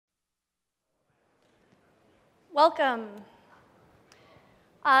Welcome.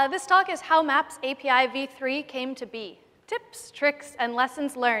 This talk is how Maps API v3 came to be. Tips, tricks, and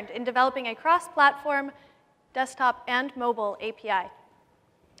lessons learned in developing a cross-platform desktop and mobile API.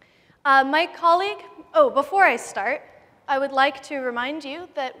 My colleague, before I start, I would like to remind you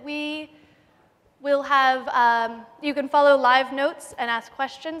that we will have, you can follow live notes and ask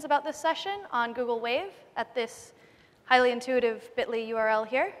questions about this session on Google Wave at this highly intuitive bit.ly URL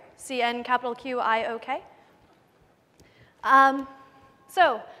here, CNQIOK.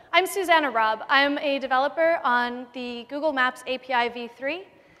 So I'm Susannah Raub. I'm a developer on the Google Maps API v3.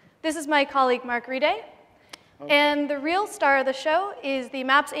 This is my colleague, Marc Ridey. And the real star of the show is the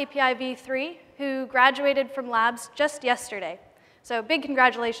Maps API v3, who graduated from labs just yesterday. So big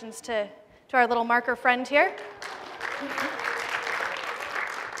congratulations to our little marker friend here.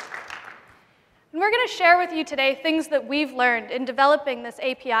 And we're going to share with you today things that we've learned in developing this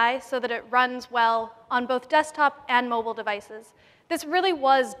API so that it runs well on both desktop and mobile devices. This really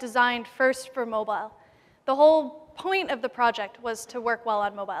was designed first for mobile. The whole point of the project was to work well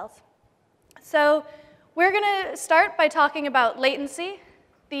on mobiles. So we're going to start by talking about latency,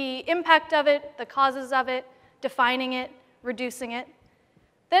 the impact of it, the causes of it, defining it, reducing it.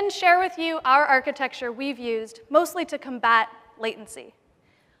 Then share with you our architecture we've used, mostly to combat latency.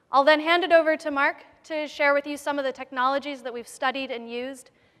 I'll then hand it over to Marc to share with you some of the technologies that we've studied and used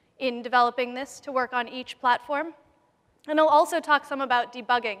in developing this to work on each platform. And I'll also talk some about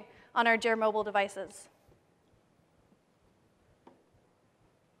debugging on our dear mobile devices.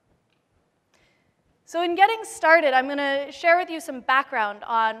 So in getting started, I'm going to share with you some background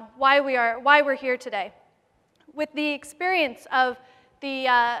on why we're here today, with the experience of the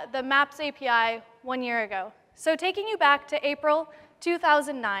Maps API 1 year ago. So taking you back to April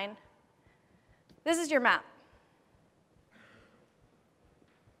 2009, this is your map.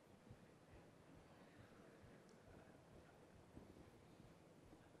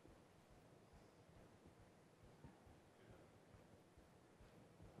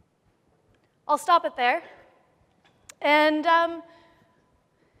 I'll stop it there. And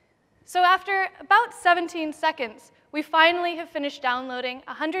so after about 17 seconds, we finally have finished downloading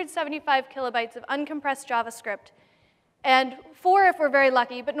 175 kilobytes of uncompressed JavaScript, and 4 if we're very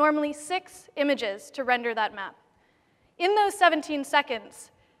lucky, but normally 6 images to render that map. In those 17 seconds,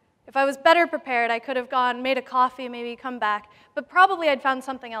 if I was better prepared, I could have gone, made a coffee, maybe come back, but probably I'd found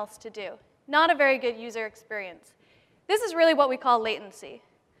something else to do. Not a very good user experience. This is really what we call latency.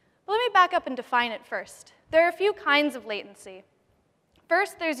 But let me back up and define it first. There are a few kinds of latency.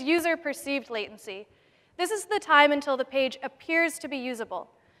 First, there's user-perceived latency. This is the time until the page appears to be usable.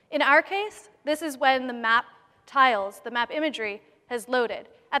 In our case, this is when the map tiles, the map imagery, has loaded.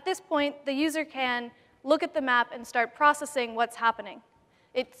 At this point, the user can look at the map and start processing what's happening.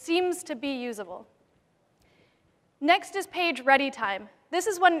 It seems to be usable. Next is page ready time. This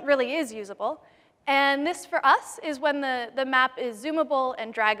is when it really is usable. And this, for us, is when the map is zoomable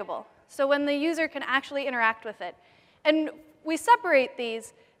and draggable. So when the user can actually interact with it. And we separate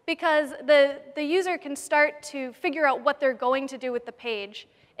these because the user can start to figure out what they're going to do with the page.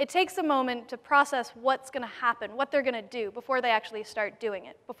 It takes a moment to process what's going to happen, what they're going to do before they actually start doing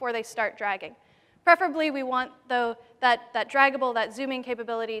it, before they start dragging. Preferably, we want, though, that draggable, that zooming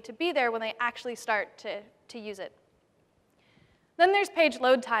capability to be there when they actually start to use it. Then there's page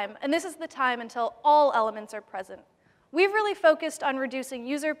load time, and this is the time until all elements are present. We've really focused on reducing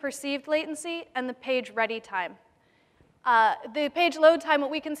user-perceived latency and the page ready time. The page load time,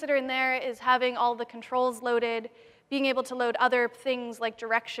 what we consider in there is having all the controls loaded, being able to load other things like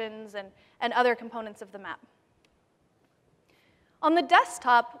directions and other components of the map. On the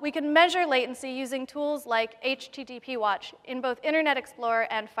desktop, we can measure latency using tools like HTTP Watch in both Internet Explorer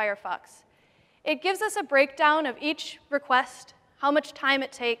and Firefox. It gives us a breakdown of each request, how much time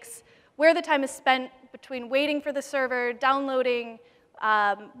it takes, where the time is spent between waiting for the server, downloading,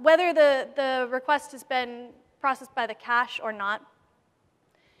 whether the request has been processed by the cache or not.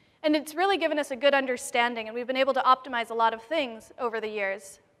 And it's really given us a good understanding, and we've been able to optimize a lot of things over the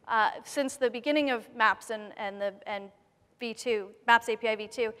years since the beginning of Maps and V2, Maps API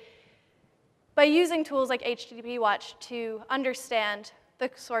v2, by using tools like HTTP Watch to understand the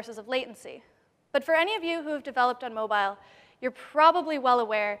sources of latency. But for any of you who have developed on mobile, you're probably well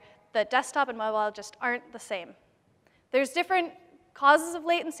aware that desktop and mobile just aren't the same. There's different causes of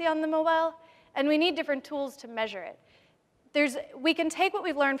latency on the mobile, and we need different tools to measure it. We can take what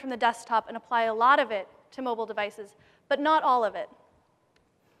we've learned from the desktop and apply a lot of it to mobile devices, but not all of it.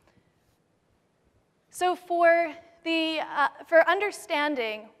 So for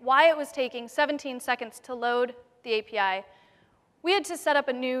understanding why it was taking 17 seconds to load the API, we had to set up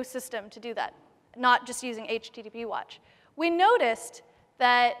a new system to do that. not just using HTTP watch. We noticed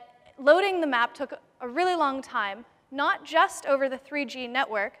that loading the map took a really long time, not just over the 3G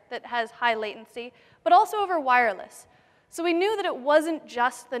network that has high latency, but also over wireless. So we knew that it wasn't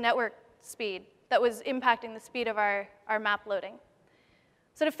just the network speed that was impacting the speed of our map loading.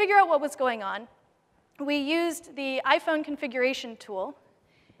 So to figure out what was going on, we used the iPhone configuration tool,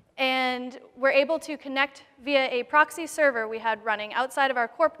 and we're able to connect via a proxy server we had running outside of our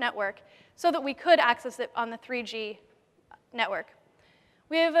corp network so that we could access it on the 3G network.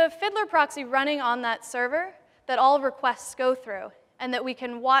 We have a Fiddler proxy running on that server that all requests go through, and that we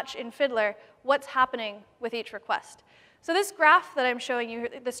can watch in Fiddler what's happening with each request. So this graph that I'm showing you,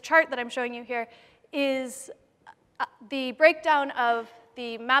 this chart that I'm showing you here, is the breakdown of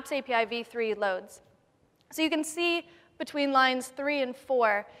the Maps API v3 loads. So you can see between lines 3 and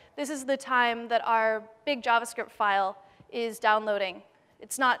 4, this is the time that our big JavaScript file is downloading.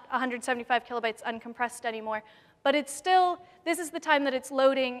 It's not 175 kilobytes uncompressed anymore, but it's still, this is the time that it's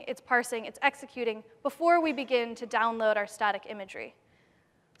loading, it's parsing, it's executing before we begin to download our static imagery.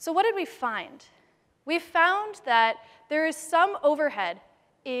 So what did we find? We found that there is some overhead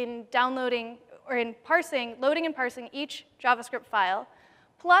in downloading or in parsing, loading and parsing each JavaScript file,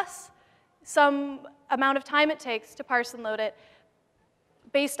 plus some amount of time it takes to parse and load it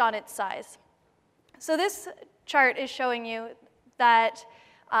based on its size. So this chart is showing you that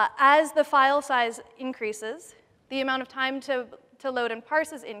as the file size increases, the amount of time to load and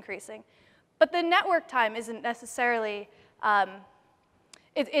parse is increasing. But the network time isn't necessarily,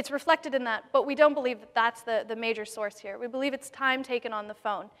 it's reflected in that, but we don't believe that that's the major source here. We believe it's time taken on the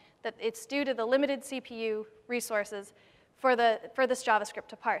phone, that it's due to the limited CPU resources for this JavaScript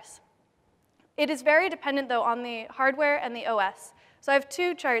to parse. It is very dependent, though, on the hardware and the OS. So I have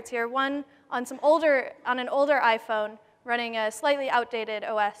two charts here, one on an older iPhone running a slightly outdated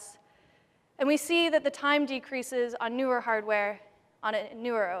OS. And we see that the time decreases on newer hardware on a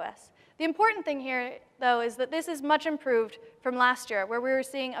newer OS. The important thing here, though, is that this is much improved from last year, where we were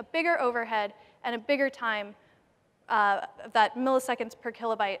seeing a bigger overhead and a bigger time of that milliseconds per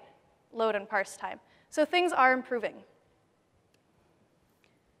kilobyte load and parse time. So things are improving.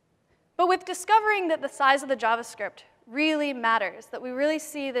 But with discovering that the size of the JavaScript really matters, that we really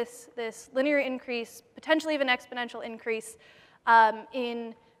see this linear increase, potentially even exponential increase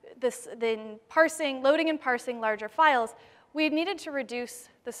in loading and parsing larger files, we needed to reduce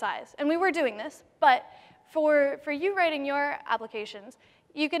the size. And we were doing this, but for you writing your applications,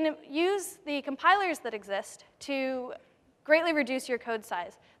 you can use the compilers that exist to greatly reduce your code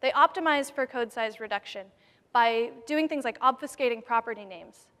size. They optimize for code size reduction by doing things like obfuscating property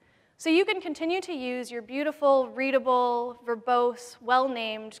names. So you can continue to use your beautiful, readable, verbose,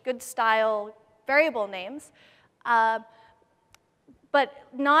 well-named, good style variable names, but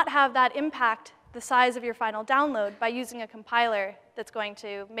not have that impact the size of your final download by using a compiler that's going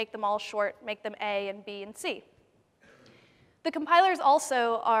to make them all short, make them A and B and C. The compilers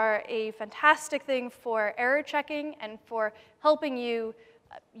also are a fantastic thing for error checking and for helping you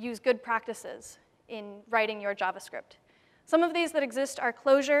use good practices in writing your JavaScript. Some of these that exist are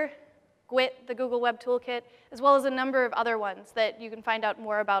Clojure, GWT, the Google Web Toolkit, as well as a number of other ones that you can find out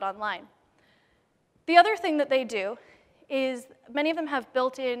more about online. The other thing that they do is many of them have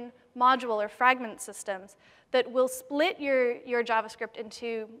built-in module or fragment systems that will split your JavaScript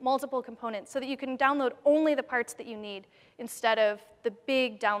into multiple components so that you can download only the parts that you need instead of the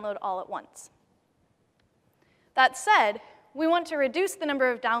big download all at once. That said, we want to reduce the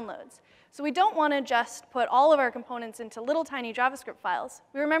number of downloads. So we don't want to just put all of our components into little tiny JavaScript files.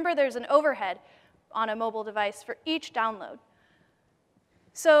 We remember there's an overhead on a mobile device for each download.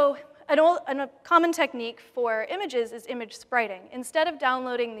 So a common technique for images is image spriting. Instead of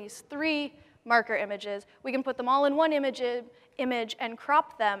downloading these 3 marker images, we can put them all in one image and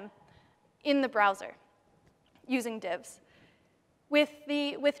crop them in the browser using divs. With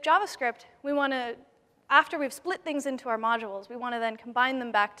JavaScript, we want to, after we've split things into our modules, we want to then combine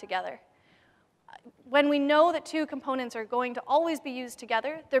them back together. When we know that 2 components are going to always be used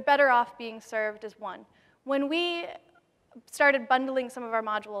together, they're better off being served as one. When we started bundling some of our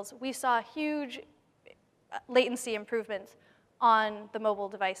modules, we saw huge latency improvements on the mobile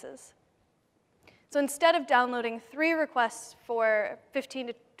devices. So instead of downloading 3 requests for 15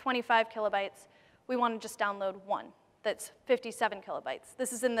 to 25 kilobytes, we want to just download 1 that's 57 kilobytes.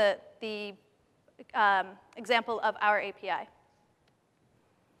 This is in the example of our API.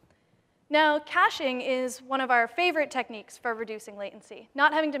 Now, caching is one of our favorite techniques for reducing latency,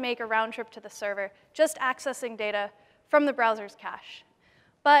 not having to make a round trip to the server, just accessing data from the browser's cache.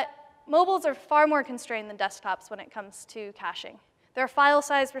 But mobiles are far more constrained than desktops when it comes to caching. There are file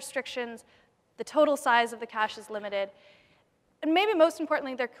size restrictions, The total size of the cache is limited. And maybe most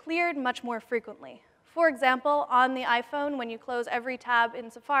importantly, they're cleared much more frequently. For example, on the iPhone, when you close every tab in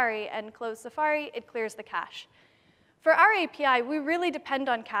Safari and close Safari, it clears the cache. For our API, we really depend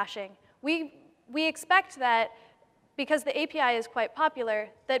on caching. We expect that, because the API is quite popular,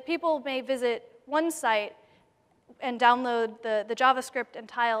 that people may visit one site and download the JavaScript and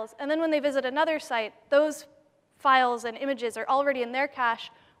tiles, and then when they visit another site, those files and images are already in their cache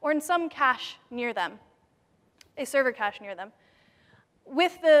or in some cache near them, a server cache near them.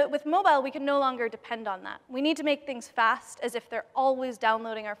 With mobile, we can no longer depend on that. We need to make things fast, as if they're always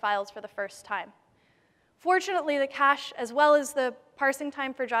downloading our files for the first time. Fortunately, the cache, as well as the parsing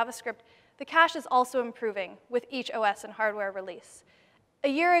time for JavaScript, the cache is also improving with each OS and hardware release. A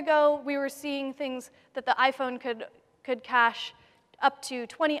year ago, we were seeing things that the iPhone could cache up to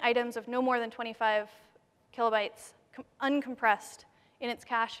 20 items of no more than 25 kilobytes uncompressed in its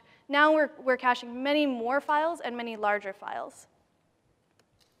cache. Now we're caching many more files and many larger files.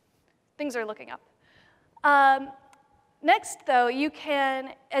 Things are looking up. Next, though, you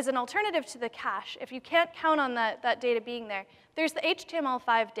can, as an alternative to the cache, if you can't count on that data being there, there's the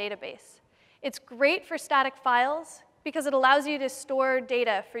HTML5 database. It's great for static files because it allows you to store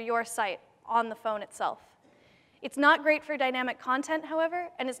data for your site on the phone itself. It's not great for dynamic content, however,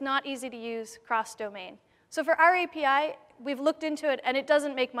 and it's not easy to use cross-domain. So for our API, we've looked into it, and it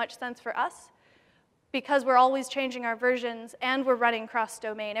doesn't make much sense for us because we're always changing our versions and we're running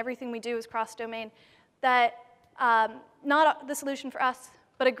cross-domain. Everything we do is cross-domain. That not the solution for us,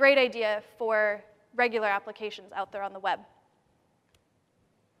 but a great idea for regular applications out there on the web.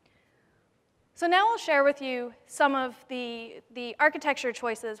 So now I'll share with you some of the architecture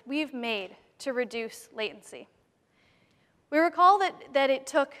choices we've made to reduce latency. We recall that it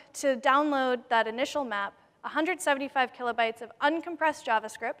took to download that initial map 175 kilobytes of uncompressed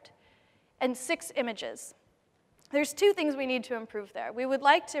JavaScript and 6 images. There's 2 things we need to improve there. We would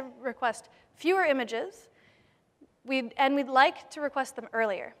like to request fewer images, and we'd like to request them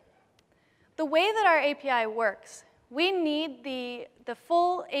earlier. The way that our API works, we need the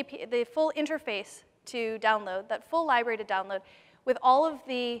full interface to download, that full library to download, with all of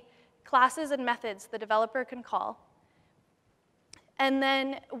the classes and methods the developer can call. And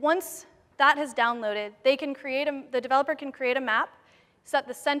then once that has downloaded, the developer can create a map, set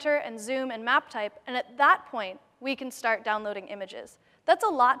the center and zoom and map type, and at that point, we can start downloading images. That's a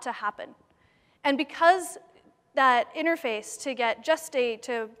lot to happen. And because that interface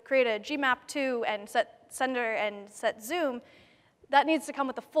to create a gmap2 and set center and set zoom, that needs to come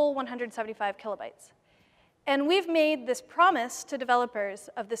with the full 175 kilobytes. And we've made this promise to developers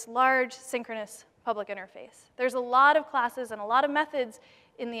of this large synchronous public interface. There's a lot of classes and a lot of methods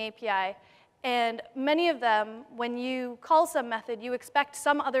in the API, and many of them, when you call some method, you expect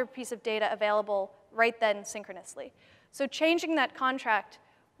some other piece of data available right then synchronously. So changing that contract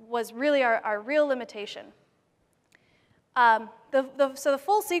was really our real limitation. So the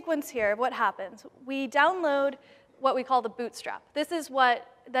full sequence here of what happens, we download what we call the bootstrap. This is what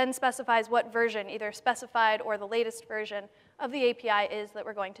then specifies what version, either specified or the latest version of the API is that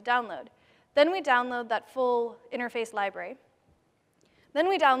we're going to download. Then we download that full interface library. Then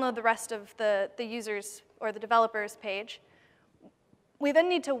we download the rest of the user's or the developer's page. We then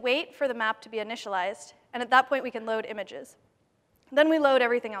need to wait for the map to be initialized, and at that point we can load images. Then we load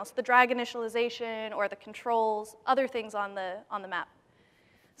everything else, the drag initialization or the controls, other things on the map.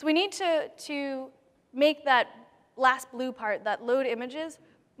 So we need to make that last blue part, that load images,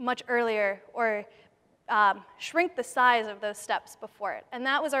 much earlier, or shrink the size of those steps before it. And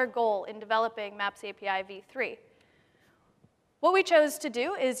that was our goal in developing Maps API v3. What we chose to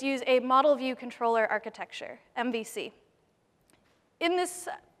do is use a model view controller architecture, MVC. In this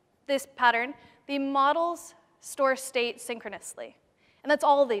pattern, the models store state synchronously. And that's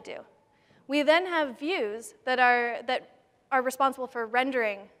all they do. We then have views that are responsible for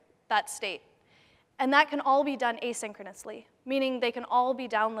rendering that state. And that can all be done asynchronously, meaning they can all be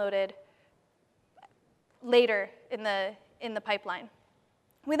downloaded later in the pipeline.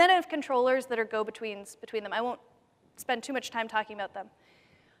 We then have controllers that are go-betweens between them. I won't spend too much time talking about them.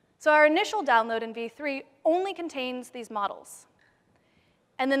 So our initial download in v3 only contains these models.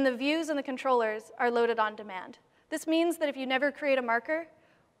 And then the views and the controllers are loaded on demand. This means that if you never create a marker,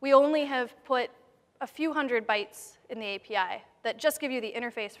 we only have put a few hundred bytes in the API that just give you the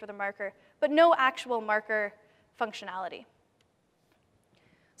interface for the marker, but no actual marker functionality.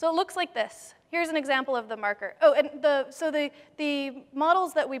 So it looks like this. Here's an example of the marker. Oh, and the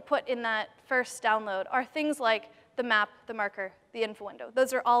models that we put in that first download are things like the map, the marker, the info window.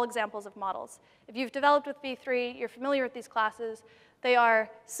 Those are all examples of models. If you've developed with v3, you're familiar with these classes. They are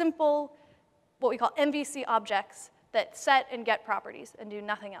simple, what we call MVC objects that set and get properties and do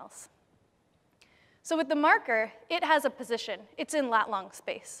nothing else. So with the marker, it has a position. It's in lat-long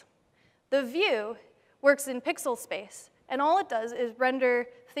space. The view works in pixel space, and all it does is render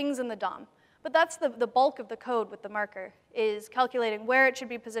things in the DOM. But that's the bulk of the code with the marker, is calculating where it should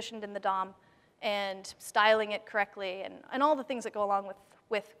be positioned in the DOM and styling it correctly and all the things that go along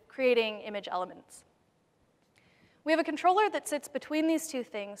with creating image elements. We have a controller that sits between these two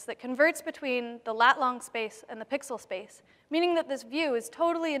things that converts between the lat-long space and the pixel space, meaning that this view is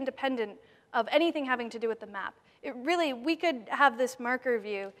totally independent of anything having to do with the map. We could have this marker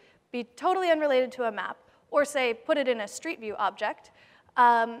view be totally unrelated to a map, or say, put it in a street view object,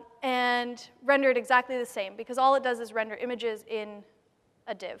 and render it exactly the same, because all it does is render images in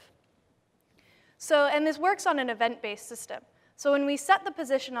a div. So, and this works on an event-based system. So when we set the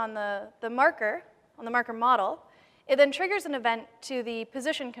position on the marker model, it then triggers an event to the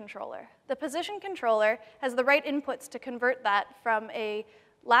position controller. The position controller has the right inputs to convert that from a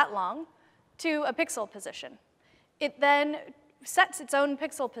lat-long to a pixel position. It then sets its own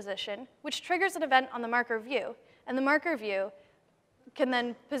pixel position, which triggers an event on the marker view, and the marker view can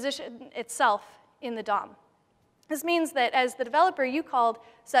then position itself in the DOM. This means that as the developer, you called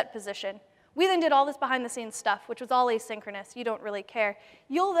set position. We then did all this behind-the-scenes stuff, which was all asynchronous. You don't really care.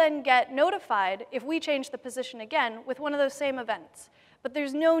 You'll then get notified if we change the position again with one of those same events. But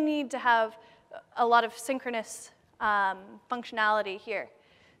there's no need to have a lot of synchronous functionality here.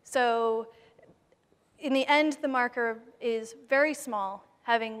 So in the end, the marker is very small,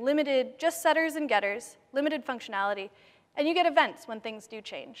 having limited, just setters and getters, limited functionality, and you get events when things do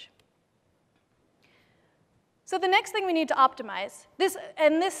change. So the next thing we need to optimize, the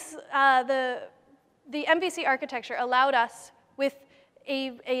MVC architecture allowed us with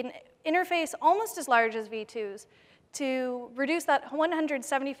an interface almost as large as V2's to reduce that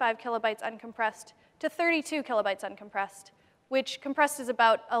 175 kilobytes uncompressed to 32 kilobytes uncompressed, which compressed is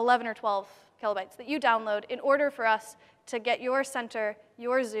about 11 or 12 kilobytes that you download in order for us to get your center,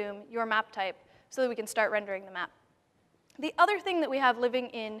 your zoom, your map type, so that we can start rendering the map. The other thing that we have living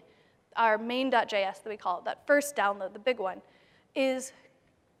in our main.js that we call it, that first download, the big one, is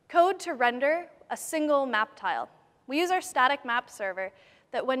code to render a single map tile. We use our static map server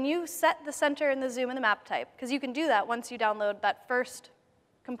that when you set the center and the zoom and the map type, because you can do that once you download that first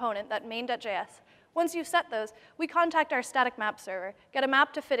component, that main.js, once you set those, we contact our static map server, get a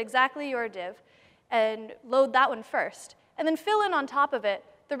map to fit exactly your div, and load that one first, and then fill in on top of it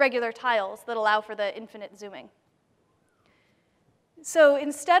the regular tiles that allow for the infinite zooming. So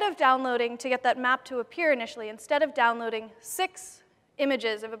instead of downloading, to get that map to appear initially, instead of downloading 6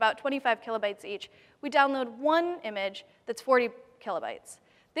 images of about 25 kilobytes each, we download one image that's 40 kilobytes.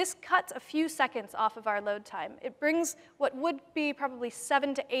 This cuts a few seconds off of our load time. It brings what would be probably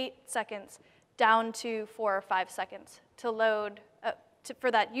 7 to 8 seconds down to 4 or 5 seconds to load for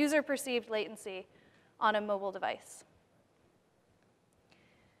that user-perceived latency on a mobile device.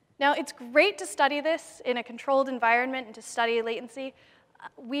 Now, it's great to study this in a controlled environment and to study latency.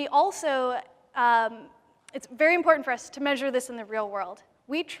 We also, it's very important for us to measure this in the real world.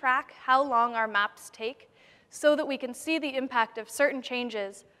 We track how long our maps take so that we can see the impact of certain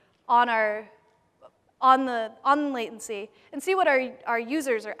changes on the latency and see what our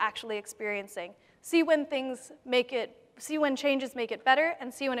users are actually experiencing. See when changes make it better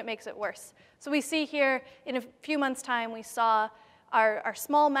and see when it makes it worse. So we see here in a few months' time, we saw our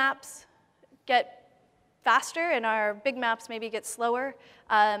small maps get faster and our big maps maybe get slower.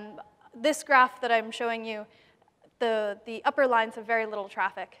 This graph that I'm showing you, the upper lines have very little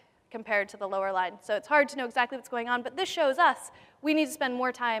traffic compared to the lower line. So it's hard to know exactly what's going on, but this shows us we need to spend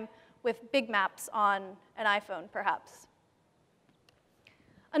more time with big maps on an iPhone, perhaps.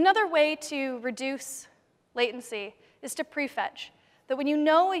 Another way to reduce latency is to prefetch. That when you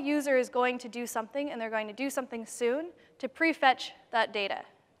know a user is going to do something and they're going to do something soon, to prefetch that data,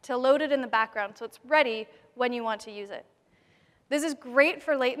 to load it in the background so it's ready when you want to use it. This is great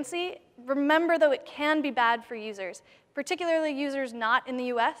for latency. Remember, though, it can be bad for users, particularly users not in the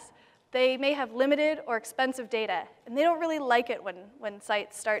US. They may have limited or expensive data, and they don't really like it when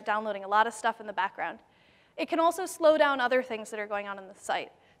sites start downloading a lot of stuff in the background. It can also slow down other things that are going on the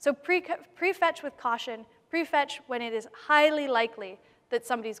site. So prefetch with caution, prefetch when it is highly likely that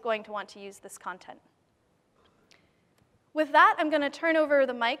somebody's going to want to use this content. With that, I'm going to turn over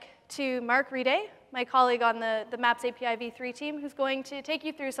the mic to Marc, my colleague on the Maps API v3 team, who's going to take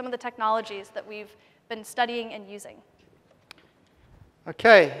you through some of the technologies that we've been studying and using.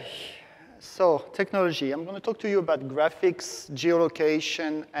 OK, so technology. I'm going to talk to you about graphics,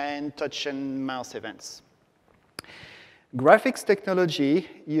 geolocation, and touch and mouse events. Graphics technology,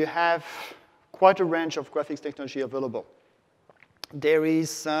 you have quite a range of graphics technology available. There is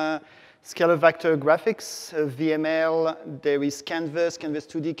scalar vector graphics, VML, there is Canvas, Canvas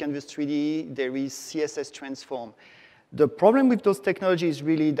 2D, Canvas 3D, there is CSS transform. The problem with those technologies is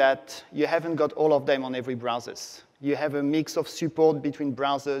really that you haven't got all of them on every browser. You have a mix of support between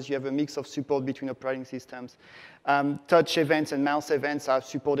browsers, you have a mix of support between operating systems. Touch events and mouse events are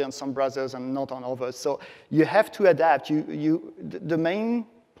supported on some browsers and not on others. So you have to adapt. The main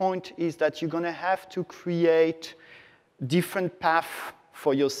point is that you're going to have to create different paths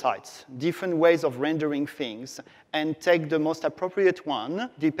for your sites, different ways of rendering things, and take the most appropriate one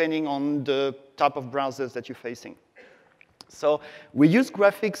depending on the type of browsers that you're facing. So we use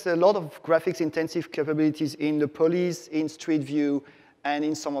graphics, a lot of graphics-intensive capabilities in the Polys, in Street View, and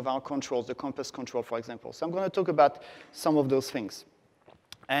in some of our controls, the compass control, for example. So I'm going to talk about some of those things.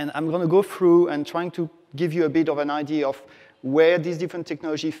 And I'm going to go through and trying to give you a bit of an idea of where these different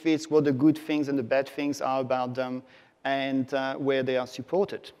technology fits, what the good things and the bad things are about them, and where they are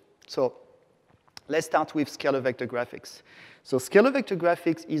supported. So let's start with scalar vector graphics. So scalar vector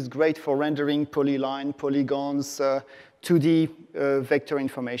graphics is great for rendering polyline, polygons, 2D vector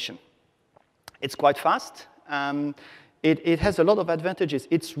information. It's quite fast. It has a lot of advantages.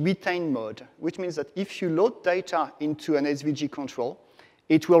 It's retain mode, which means that if you load data into an SVG control,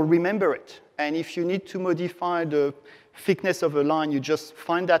 it will remember it. And if you need to modify the thickness of a line, you just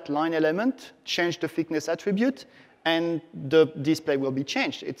find that line element, change the thickness attribute, and the display will be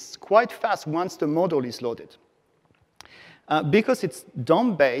changed. It's quite fast once the model is loaded. Because it's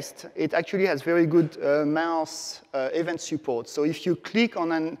DOM-based, it actually has very good mouse event support. So if you click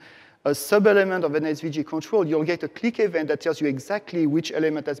on a sub-element of an SVG control, you'll get a click event that tells you exactly which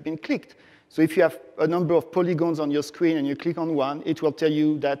element has been clicked. So if you have a number of polygons on your screen and you click on one, it will tell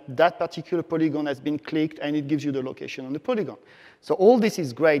you that that particular polygon has been clicked, and it gives you the location on the polygon. So all this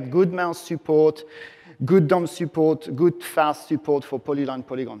is great. Good mouse support, good DOM support, good fast support for polyline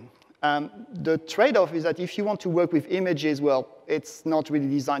polygon. The trade-off is that if you want to work with images, well, it's not really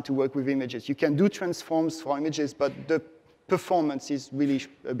designed to work with images. You can do transforms for images, but the performance is really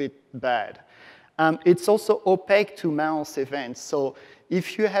a bit bad. It's also opaque to mouse events. So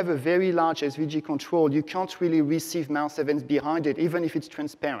if you have a very large SVG control, you can't really receive mouse events behind it, even if it's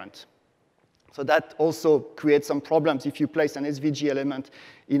transparent. So that also creates some problems if you place an SVG element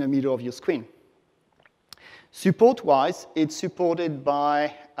in the middle of your screen. Support-wise, it's supported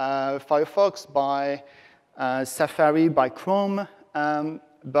by Firefox, by Safari, by Chrome,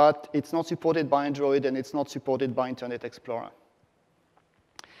 but it's not supported by Android, and it's not supported by Internet Explorer.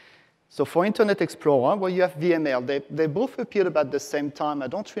 So for Internet Explorer, well, you have VML. They both appeared about the same time. I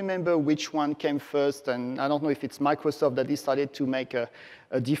don't remember which one came first, and I don't know if it's Microsoft that decided to make a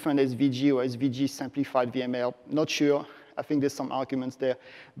different SVG or SVG simplified VML. Not sure. I think there's some arguments there.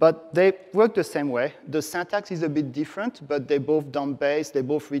 But they work the same way. The syntax is a bit different, but they're both DOM-based. They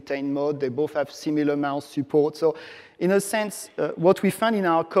both retain mode. They both have similar mouse support. So in a sense, what we find in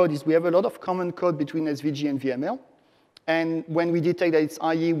our code is we have a lot of common code between SVG and VML. And when we detect that it's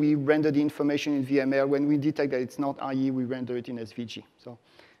IE, we render the information in VML. When we detect that it's not IE, we render it in SVG. So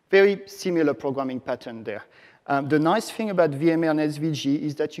very similar programming pattern there. The nice thing about VML and SVG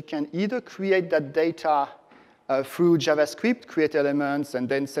is that you can either create that data through JavaScript, create elements, and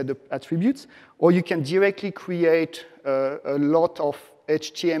then set the attributes, or you can directly create a lot of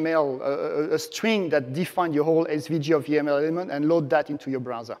HTML, a string that defines your whole SVG of VML element and load that into your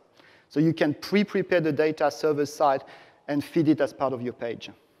browser. So you can pre-prepare the data server side and feed it as part of your page.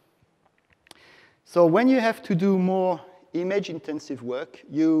 So when you have to do more image-intensive work,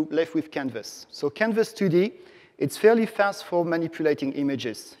 you're left with Canvas. So Canvas 2D, it's fairly fast for manipulating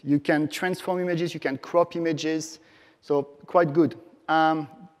images. You can transform images, you can crop images, so quite good.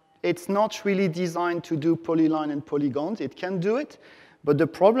 It's not really designed to do polyline and polygons. It can do it, but the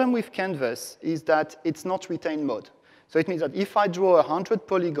problem with Canvas is that it's not retain mode. So it means that if I draw 100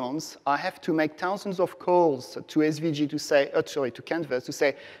 polygons, I have to make thousands of calls to SVG to say, to Canvas to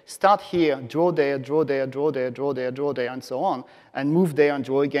say, start here, draw there, draw there, draw there, draw there, draw there, and so on, and move there and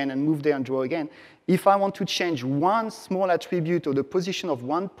draw again, and move there and draw again. If I want to change one small attribute or the position of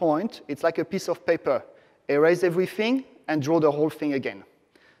one point, it's like a piece of paper. Erase everything and draw the whole thing again.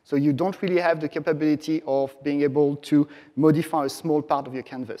 So you don't really have the capability of being able to modify a small part of your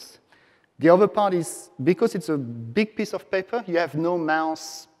canvas. The other part is, because it's a big piece of paper, you have no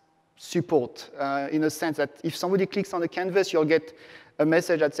mouse support, in a sense that if somebody clicks on the canvas, you'll get a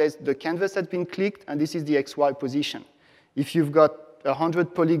message that says the canvas has been clicked, and this is the XY position. If you've got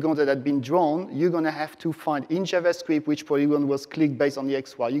 100 polygons that had been drawn, you're going to have to find in JavaScript which polygon was clicked based on the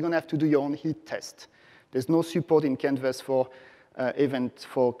XY. You're going to have to do your own heat test. There's no support in Canvas for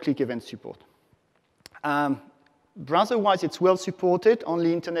click event support. Browser-wise, it's well supported.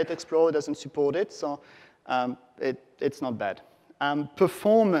 Only Internet Explorer doesn't support it, so it's not bad.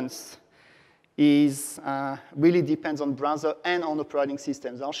 Performance really depends on browser and on operating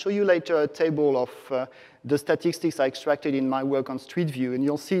systems. I'll show you later a table of the statistics I extracted in my work on Street View, and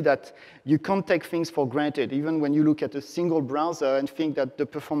you'll see that you can't take things for granted. Even when you look at a single browser and think that the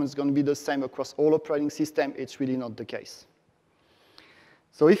performance is going to be the same across all operating systems, it's really not the case.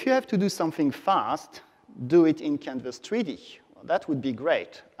 So if you have to do something fast, do it in Canvas 3D. Well, that would be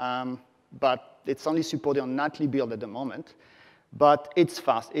great, but it's only supported on Nightly build at the moment. But it's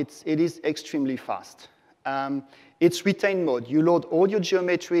fast. It is extremely fast. It's retain mode. You load all your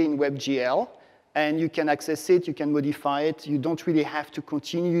geometry in WebGL, and you can access it. You can modify it. You don't really have to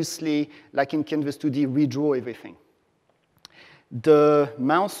continuously, like in Canvas 2D, redraw everything. The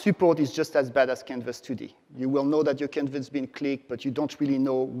mouse support is just as bad as Canvas 2D. You will know that your canvas has been clicked, but you don't really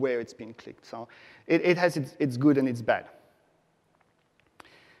know where it's been clicked. So it has its good and its bad.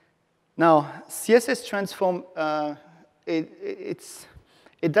 Now, CSS transform,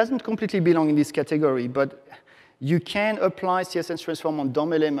 it doesn't completely belong in this category, but you can apply CSS transform on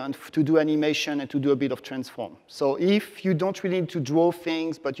DOM element to do animation and to do a bit of transform. So if you don't really need to draw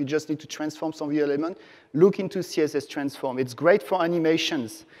things, but you just need to transform some of your element, look into CSS transform. It's great for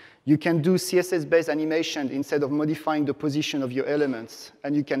animations. You can do CSS-based animation instead of modifying the position of your elements.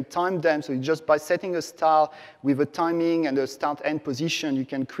 And you can time them, so just by setting a style with a timing and a start-end position, you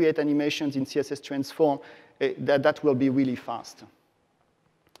can create animations in CSS transform. That will be really fast.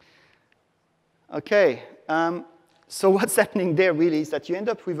 OK, so what's happening there really is that you end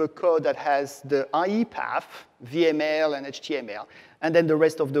up with a code that has the IE path, VML and HTML, and then the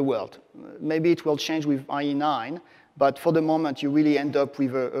rest of the world. Maybe it will change with IE9, but for the moment, you really end up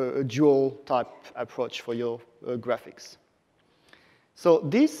with a dual-type approach for your graphics. So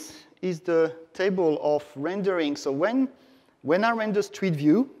this is the table of rendering. So when I render Street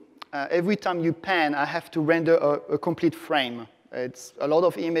View, every time you pan, I have to render a complete frame. It's a lot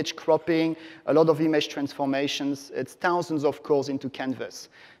of image cropping, a lot of image transformations. It's thousands of calls into Canvas.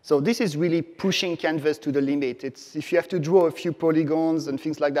 So this is really pushing Canvas to the limit. If you have to draw a few polygons and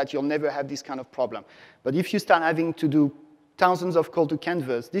things like that, you'll never have this kind of problem. But if you start having to do thousands of calls to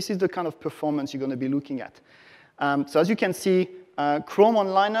Canvas, this is the kind of performance you're going to be looking at. So as you can see, Chrome on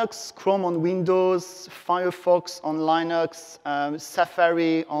Linux, Chrome on Windows, Firefox on Linux,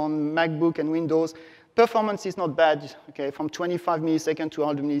 Safari on MacBook and Windows. Performance is not bad, okay, from 25 milliseconds to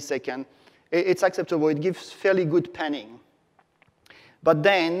 100 milliseconds. It's acceptable. It gives fairly good panning. But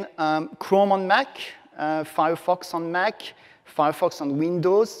then Chrome on Mac, Firefox on Mac, Firefox on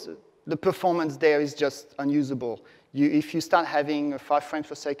Windows, the performance there is just unusable. If you start having 5 frames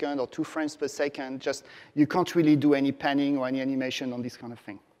per second or 2 frames per second, you can't really do any panning or any animation on this kind of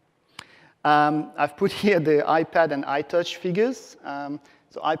thing. I've put here the iPad and iTouch figures.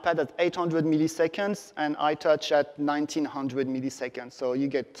 So iPad at 800 milliseconds and iTouch at 1900 milliseconds. So you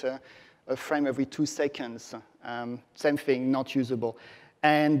get a frame every 2 seconds. Same thing, not usable.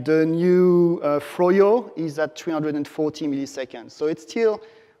 And the new Froyo is at 340 milliseconds. So it's still,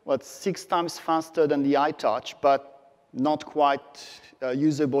 6 times faster than the iTouch, but not quite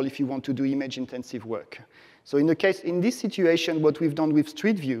usable if you want to do image-intensive work. So in this situation, what we've done with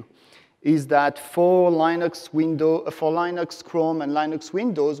Street View is that for Linux, Chrome, and Linux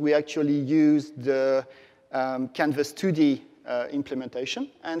Windows, we actually use the Canvas 2D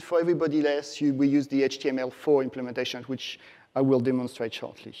implementation. And for everybody else, we use the HTML4 implementation, which I will demonstrate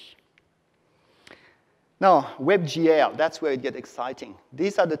shortly. Now, WebGL, that's where it gets exciting.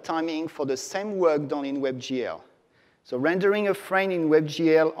 These are the timing for the same work done in WebGL. So rendering a frame in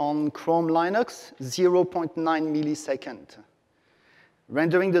WebGL on Chrome Linux, 0.9 millisecond.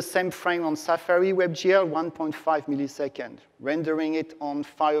 Rendering the same frame on Safari WebGL, 1.5 millisecond. Rendering it on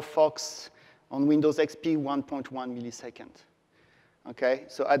Firefox on Windows XP, 1.1 millisecond. Okay,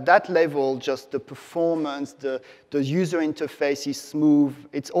 so at that level, just the performance, the user interface is smooth.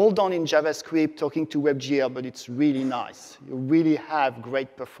 It's all done in JavaScript, talking to WebGL, but it's really nice. You really have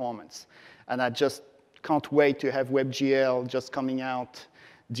great performance. And I just can't wait to have WebGL just coming out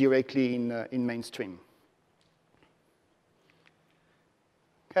directly in mainstream.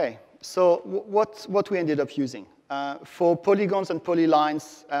 Okay, so what we ended up using. For polygons and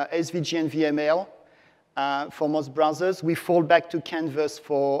polylines, SVG and VML. For most browsers, we fall back to Canvas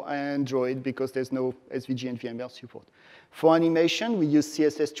for Android because there's no SVG and VML support. For animation, we use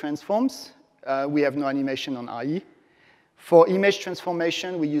CSS transforms. We have no animation on IE. For image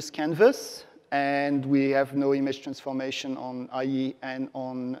transformation, we use Canvas, and we have no image transformation on IE and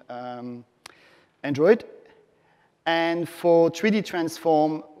on Android. And for 3D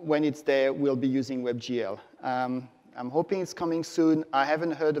transform, when it's there, we'll be using WebGL. I'm hoping it's coming soon. I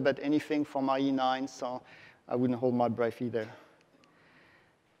haven't heard about anything from IE9, so I wouldn't hold my breath either.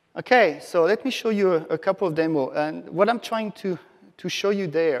 OK, so let me show you a couple of demos. And what I'm trying to show you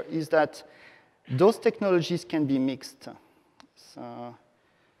there is that those technologies can be mixed. So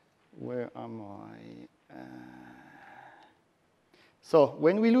where am I? So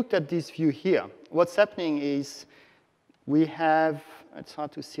when we looked at this view here, what's happening is we have, it's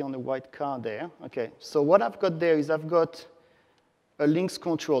hard to see on the white car there. OK, so what I've got there is I've got a links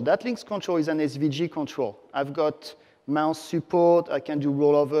control. That links control is an SVG control. I've got mouse support. I can do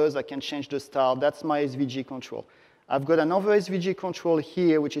rollovers. I can change the style. That's my SVG control. I've got another SVG control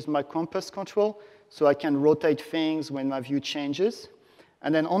here, which is my compass control. So I can rotate things when my view changes.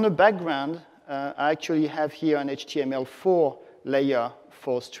 And then on the background, I actually have here an HTML4 layer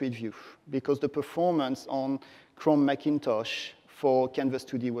for Street View, because the performance on Chrome Macintosh for Canvas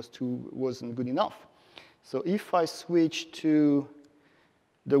 2D wasn't good enough. So if I switch to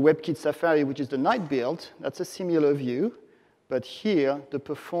the WebKit Safari, which is the night build, that's a similar view. But here, the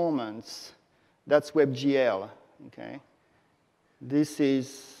performance, that's WebGL. Okay? This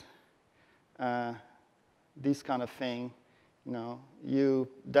is this kind of thing.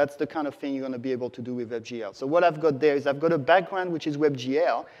 That's the kind of thing you're going to be able to do with WebGL. So what I've got there is I've got a background, which is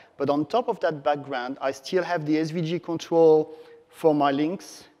WebGL. But on top of that background, I still have the SVG control for my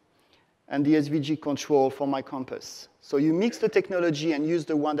links and the SVG control for my compass. So you mix the technology and use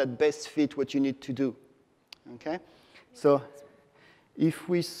the one that best fits what you need to do. OK? So if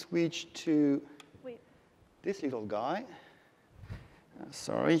we switch to this little guy.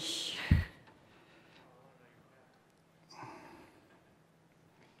 Sorry.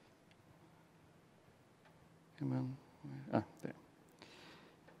 Come on. Ah,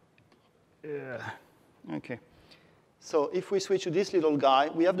 there. OK. So if we switch to this little guy,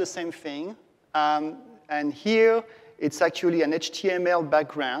 we have the same thing. And here, it's actually an HTML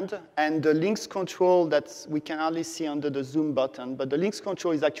background. And the links control that we can hardly see under the zoom button. But the links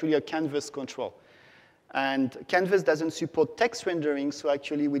control is actually a canvas control. And Canvas doesn't support text rendering, so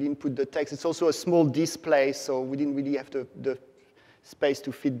actually we didn't put the text. It's also a small display, so we didn't really have the space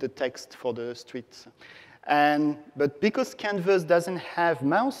to fit the text for the streets. But because Canvas doesn't have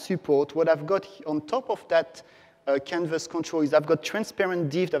mouse support, what I've got on top of that Canvas control is I've got transparent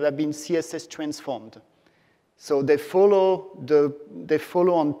divs that have been CSS transformed. So they follow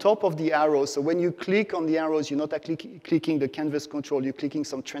on top of the arrows. So when you click on the arrows, you're not actually clicking the Canvas control, you're clicking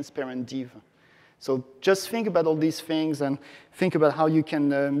some transparent div. So just think about all these things and think about how you can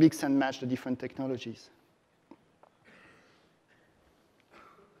mix and match the different technologies.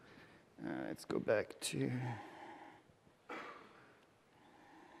 Let's go back to...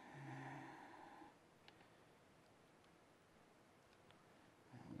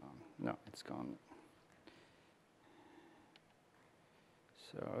 No, it's gone.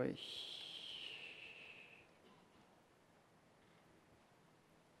 Sorry.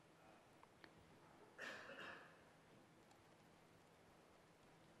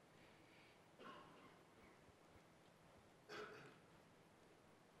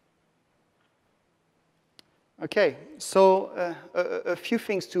 OK, so a few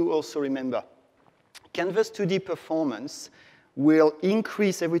things to also remember. Canvas 2D performance will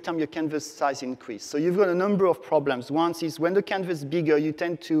increase every time your canvas size increases. So you've got a number of problems. One is when the canvas is bigger, you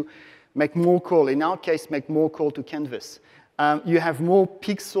tend to make more call. In our case, make more call to canvas. You have more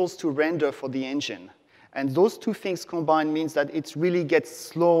pixels to render for the engine. And those two things combined means that it really gets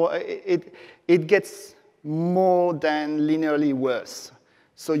slow. It gets more than linearly worse.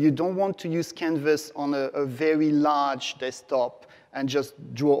 So you don't want to use Canvas on a very large desktop and just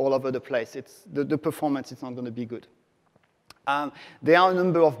draw all over the place. The performance is not going to be good. There are a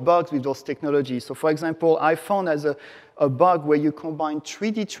number of bugs with those technologies. So for example, I found as a bug where you combine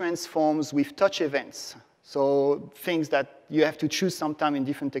 3D transforms with touch events. So things that you have to choose sometime in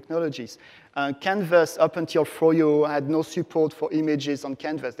different technologies. Canvas, up until Froyo, had no support for images on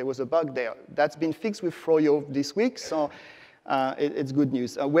Canvas. There was a bug there. That's been fixed with Froyo this week, so it's good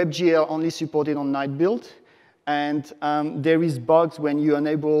news. WebGL only supported on night build. And there is bugs when you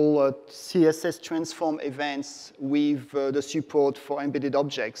enable CSS transform events with the support for embedded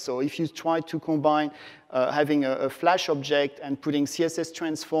objects. So if you try to combine having a Flash object and putting CSS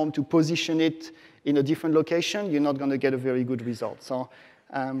transform to position it in a different location, you're not going to get a very good result. So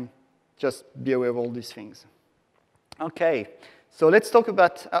just be aware of all these things. OK, so let's talk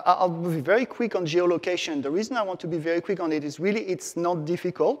about, I'll be very quick on geolocation. The reason I want to be very quick on it is really it's not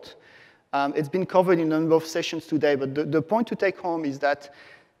difficult. It's been covered in a number of sessions today, but the point to take home is that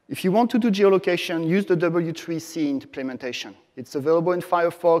If you want to do geolocation, use the W3C implementation. It's available in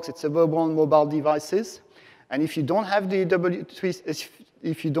Firefox. It's available on mobile devices. And if you don't have the W3,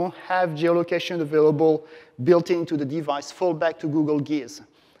 if you don't have geolocation available built into the device, fall back to Google Gears.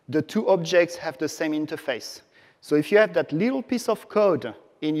 The two objects have the same interface. So if you have that little piece of code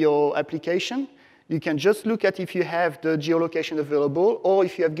in your application, you can just look at if you have the geolocation available or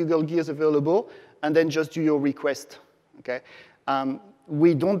if you have Google Gears available, and then just do your request. Okay?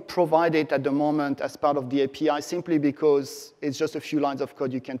 We don't provide it at the moment as part of the API simply because it's just a few lines of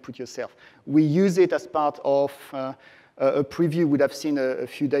code you can put yourself. We use it as part of a preview you would have seen a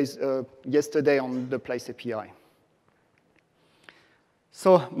few days yesterday on the Place API.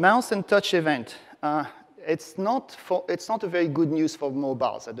 So mouse and touch event. It's not a very good news for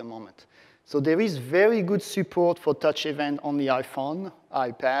mobiles at the moment. So there is very good support for touch event on the iPhone,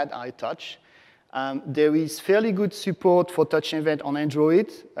 iPad, iTouch. There is fairly good support for touch event on Android.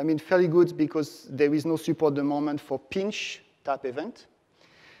 I mean, fairly good because there is no support at the moment for pinch type event.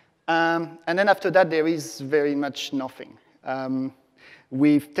 And then after that, there is very much nothing.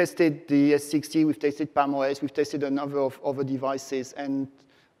 We've tested the S60, we've tested PalmOS, we've tested a number of other devices, and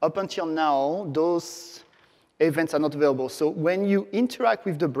up until now, those events are not available. So when you interact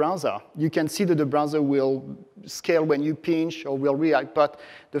with the browser, you can see that the browser will scale when you pinch or will react, but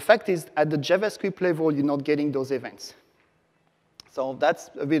the fact is, at the JavaScript level, you're not getting those events. So that's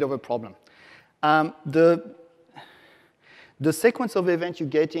a bit of a problem. The sequence of events you're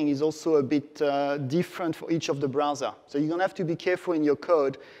getting is also a bit different for each of the browser. So you're going to have to be careful in your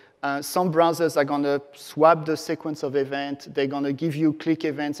code. Some browsers are going to swap the sequence of events. They're going to give you click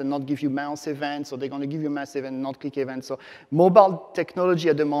events and not give you mouse events, or they're going to give you mouse event and not click events. So mobile technology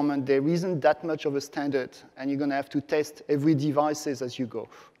at the moment, there isn't that much of a standard, and you're going to have to test every device as you go.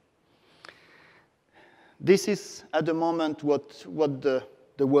 This is, at the moment, what the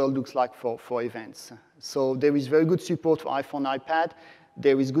world looks like for events. So there is very good support for iPhone, iPad.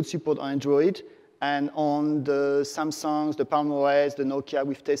 There is good support on Android. And on the Samsungs, the PalmOS, the Nokia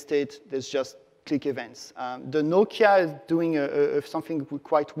we've tested, there's just click events. The Nokia is doing something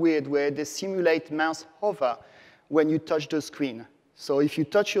quite weird where they simulate mouse hover when you touch the screen. So if you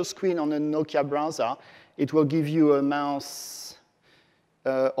touch your screen on a Nokia browser, it will give you a mouse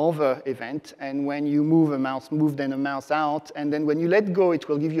over event, and when you move a mouse, move then a mouse out, and then when you let go, it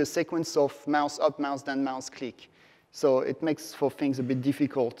will give you a sequence of mouse up, mouse down, mouse click. So it makes for things a bit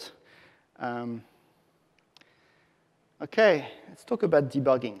difficult. Okay, let's talk about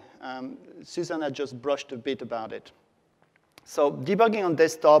debugging. Susannah just brushed a bit about it. So debugging on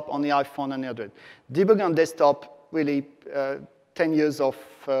desktop, on the iPhone and Android. Debugging on desktop, really 10 years of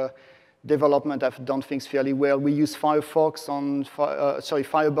development have done things fairly well. We use Firefox on,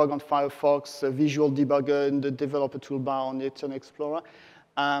 Firebug on Firefox, Visual Debugger in the developer toolbar on the Internet Explorer.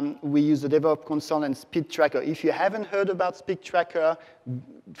 We use the Develop Console and Speed Tracker. If you haven't heard about Speed Tracker,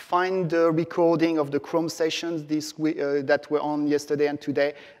 find the recording of the Chrome sessions that were on yesterday and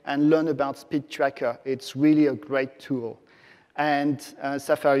today and learn about Speed Tracker. It's really a great tool. And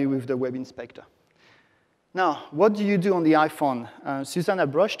Safari with the Web Inspector. Now, what do you do on the iPhone? Susannah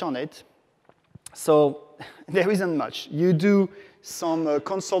brushed on it. So there isn't much. You do some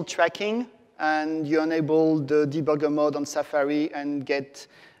console tracking, and you enable the debugger mode on Safari and get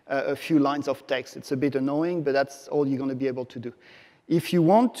a few lines of text. It's a bit annoying, but that's all you're going to be able to do. If you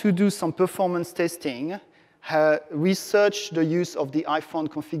want to do some performance testing, research the use of the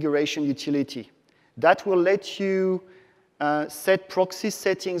iPhone configuration utility. That will let you set proxy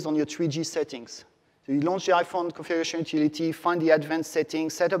settings on your 3G settings. So you launch the iPhone configuration utility, find the advanced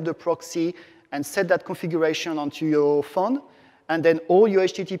settings, set up the proxy, and set that configuration onto your phone, and then all your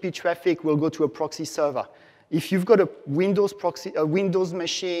HTTP traffic will go to a proxy server. If you've got a Windows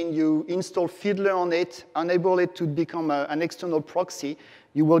machine, you install Fiddler on it, enable it to become an external proxy,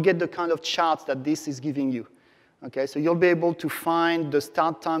 you will get the kind of charts that this is giving you. Okay, so you'll be able to find the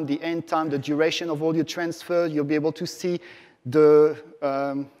start time, the end time, the duration of all your transfers. You'll be able to see the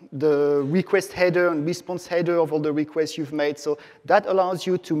request header and response header of all the requests you've made. So that allows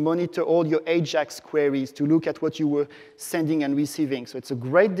you to monitor all your AJAX queries, to look at what you were sending and receiving. So it's a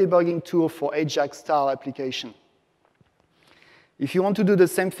great debugging tool for AJAX-style application. If you want to do the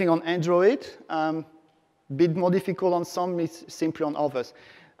same thing on Android, a bit more difficult on some, it's simply on others.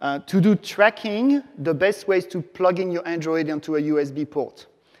 To do tracking, the best way is to plug in your Android into a USB port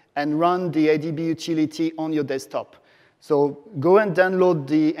and run the ADB utility on your desktop. So go and download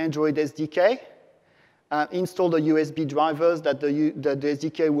the Android SDK, install the USB drivers that the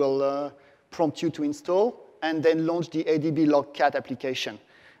SDK will prompt you to install, and then launch the ADB logcat application.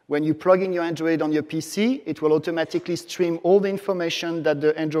 When you plug in your Android on your PC, it will automatically stream all the information that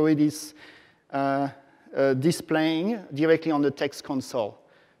the Android is displaying directly on the text console.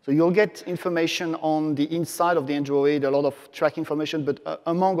 So you'll get information on the inside of the Android, a lot of track information, but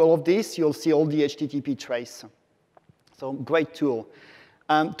among all of this, you'll see all the HTTP trace. So great tool.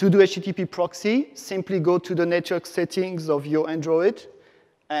 To do HTTP proxy, simply go to the network settings of your Android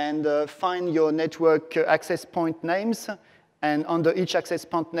and find your network access point names. And under each access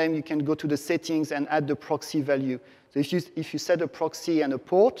point name, you can go to the settings and add the proxy value. So if you set a proxy and a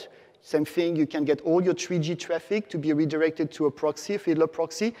port, same thing, you can get all your 3G traffic to be redirected to a proxy, a fiddler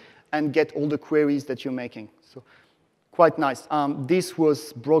proxy, and get all the queries that you're making. So quite nice. This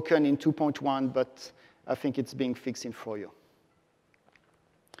was broken in 2.1, but I think it's being fixed in 4.0.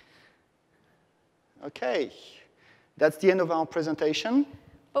 OK, that's the end of our presentation.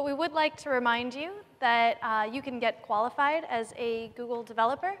 But we would like to remind you that you can get qualified as a Google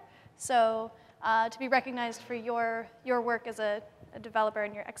developer, so to be recognized for your work as a developer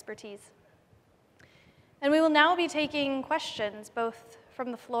and your expertise. And we will now be taking questions, both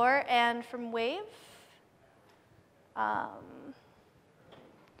from the floor and from Wave. Go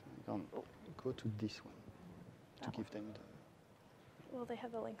to this one to give them the... Well, they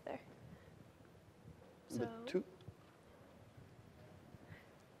have the link there. So. The two.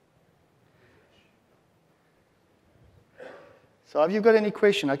 So have you got any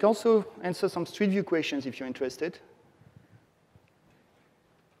questions? I can also answer some Street View questions if you're interested.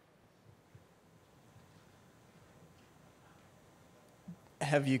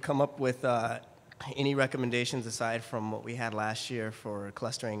 Have you come up with any recommendations aside from what we had last year for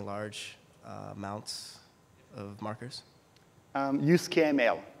clustering large amounts of markers? Use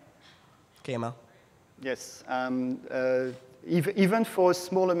KML. KML? Yes. Even for a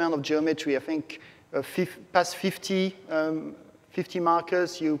small amount of geometry, I think past 50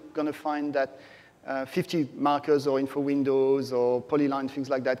 markers, you're going to find that 50 markers or info windows or polyline, things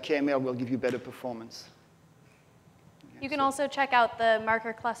like that, KML will give you better performance. You can also check out the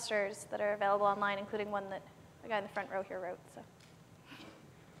marker clusters that are available online, including one that the guy in the front row here wrote. So,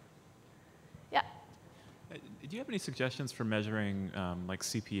 yeah. Do you have any suggestions for measuring like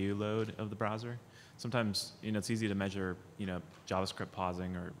CPU load of the browser? Sometimes, it's easy to measure, JavaScript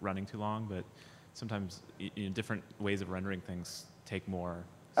pausing or running too long, but sometimes different ways of rendering things take more.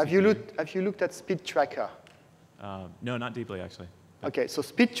 Have you looked at Speed Tracker? No, not deeply, actually. OK, so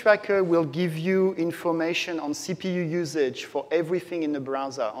Speed Tracker will give you information on CPU usage for everything in the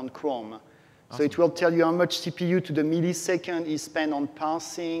browser on Chrome. Awesome. So it will tell you how much CPU to the millisecond is spent on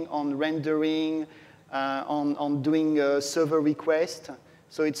parsing, on rendering, on doing a server request.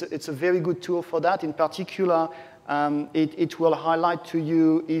 So it's a very good tool for that. In particular, it will highlight to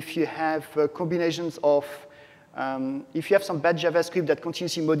you if you have combinations of, if you have some bad JavaScript that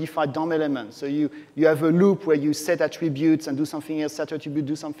continuously modify DOM elements. So you have a loop where you set attributes and do something else, set attribute,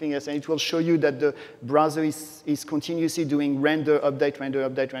 do something else, and it will show you that the browser is continuously doing render, update, render,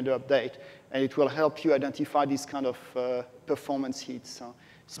 update, render, update. And it will help you identify these kind of performance hits. So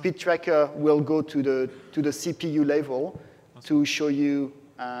Speed Tracker will go to the CPU level to show you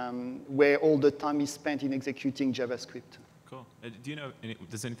where all the time is spent in executing JavaScript. Cool. Do you know,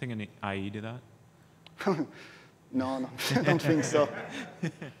 does anything in IE do that? No, I don't think so.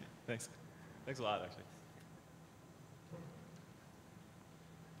 Thanks. Thanks a lot, actually.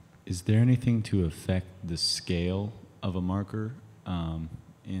 Is there anything to affect the scale of a marker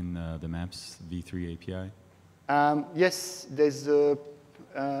in the Maps v3 API? Yes, there's a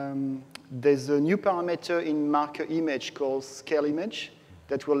new parameter in marker image called scale image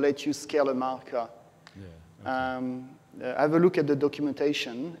that will let you scale a marker. Yeah, okay. Have a look at the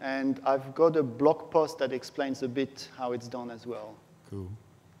documentation, and I've got a blog post that explains a bit how it's done as well. Cool.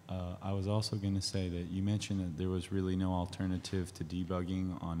 I was also going to say that you mentioned that there was really no alternative to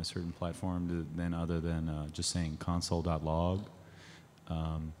debugging on a certain platform other than just saying console.log.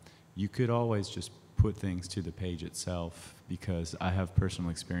 You could always just put things to the page itself, because I have personal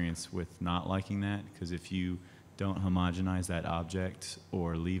experience with not liking that, because if you don't homogenize that object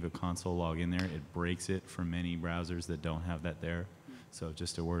or leave a console log in there, it breaks it for many browsers that don't have that there. So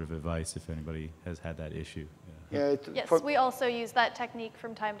just a word of advice if anybody has had that issue. Yeah. Yes, we also use that technique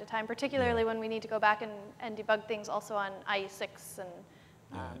from time to time, particularly when we need to go back and debug things also on IE6 and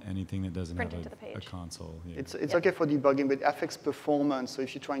anything that doesn't have a console. Yeah. It's OK for debugging, but it affects performance. So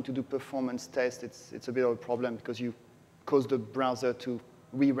if you're trying to do performance tests, it's a bit of a problem because you cause the browser to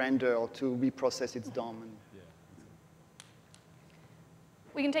re-render or to reprocess its DOM.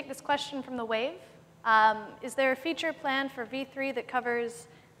 We can take this question from the Wave. Is there a feature planned for v3 that covers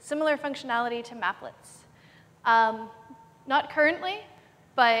similar functionality to maplets? Not currently,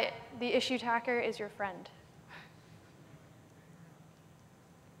 but the issue tracker is your friend.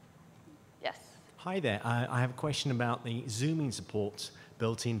 Yes? Hi there. I have a question about the zooming support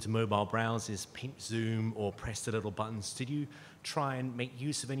built into mobile browsers, pinch zoom or press the little buttons. Did you try and make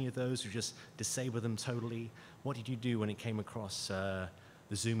use of any of those or just disable them totally? What did you do when it came across the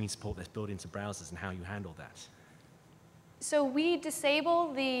zooming support that's built into browsers and how you handle that? So we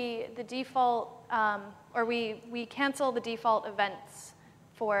disable the default, or we cancel the default events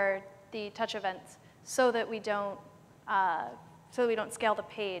for the touch events so that we don't scale the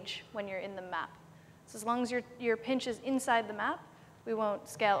page when you're in the map. So as long as your pinch is inside the map, we won't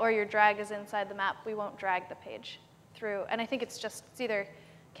scale, or your drag is inside the map, we won't drag the page through. And I think it's either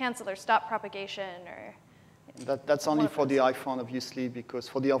cancel or stop propagation or. That's only for the iPhone, obviously, because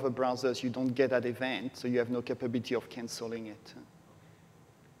for the other browsers, you don't get that event, so you have no capability of canceling it.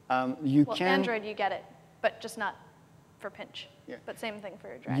 Android, you get it, but just not for pinch. Yeah. But same thing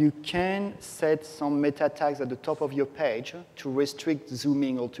for drag. You can set some meta tags at the top of your page to restrict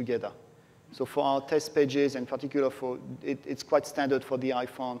zooming altogether. So for our test pages, in particular, it's quite standard for the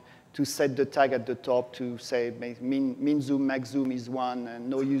iPhone to set the tag at the top to say min zoom, max zoom is 1, and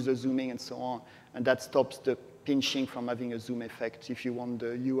no user zooming, and so on. And that stops the pinching from having a zoom effect if you want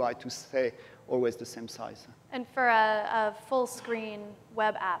the UI to stay always the same size. And for a full screen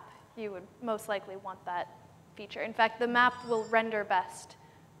web app, you would most likely want that feature. In fact, the map will render best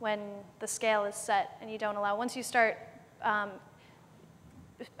when the scale is set and you don't allow. Once you start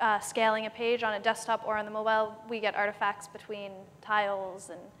scaling a page on a desktop or on the mobile, we get artifacts between tiles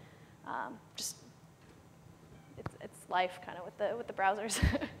and it's life kind of with the browsers.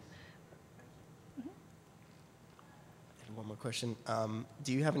 And one more question.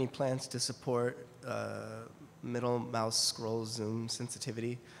 Do you have any plans to support middle mouse scroll zoom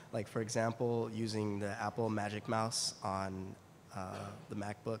sensitivity? Like, for example, using the Apple Magic Mouse on the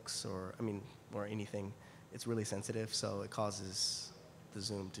MacBooks or anything. It's really sensitive, so it causes the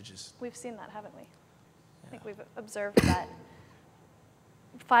zoom to just... We've seen that, haven't we? Yeah. I think we've observed that.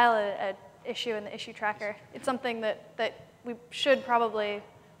 File an issue in the issue tracker. It's something that we should probably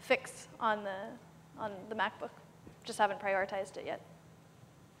fix on the MacBook. Just haven't prioritized it yet.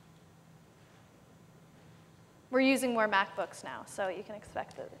 We're using more MacBooks now, so you can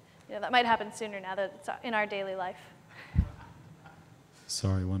expect that that might happen sooner now that it's in our daily life.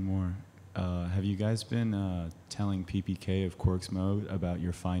 Sorry, one more. Have you guys been telling PPK of Quark's Mode about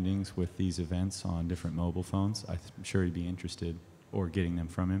your findings with these events on different mobile phones? I'm sure he'd be interested, or getting them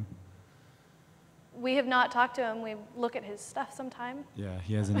from him. We have not talked to him. We look at his stuff sometime. Yeah,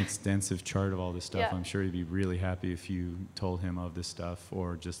 he has an extensive chart of all this stuff. Yeah. I'm sure he'd be really happy if you told him of this stuff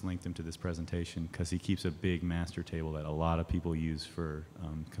or just linked him to this presentation, because he keeps a big master table that a lot of people use for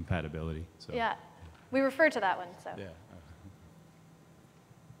compatibility. So. Yeah, we refer to that one. So. Yeah.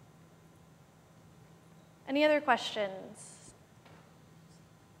 Any other questions?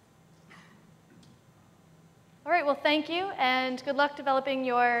 All right, well, thank you, and good luck developing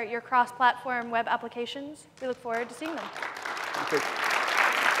your cross-platform web applications. We look forward to seeing them. Okay.